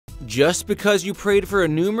Just because you prayed for a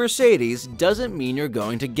new Mercedes doesn't mean you're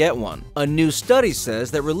going to get one. A new study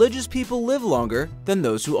says that religious people live longer than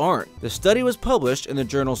those who aren't. The study was published in the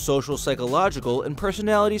journal Social, Psychological, and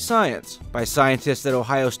Personality Science by scientists at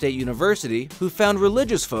Ohio State University who found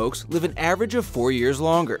religious folks live an average of 4 years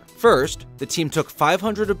longer. First, the team took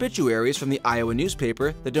 500 obituaries from the Iowa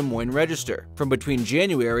newspaper, the Des Moines Register, from between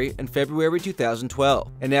January and February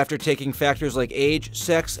 2012, and after taking factors like age,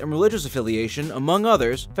 sex, and religious affiliation, among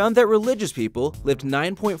others, found that religious people lived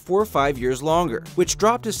 9.45 years longer, which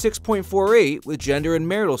dropped to 6.48 with gender and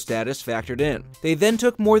marital status factored in. They then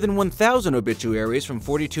took more than 1,000 obituaries from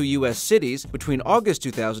 42 U.S. cities between August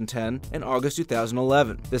 2010 and August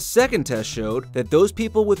 2011. The second test showed that those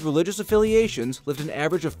people with religious affiliations lived an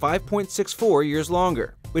average of 5.64 years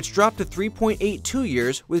longer, which dropped to 3.82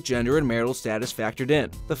 years with gender and marital status factored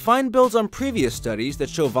in. The find builds on previous studies that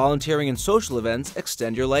show volunteering in social events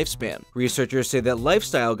extend your lifespan. Researchers say that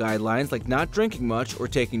lifestyle guidelines like not drinking much or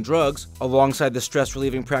taking drugs, alongside the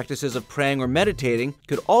stress-relieving practices of praying or meditating,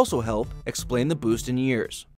 could also help explain the boost in years.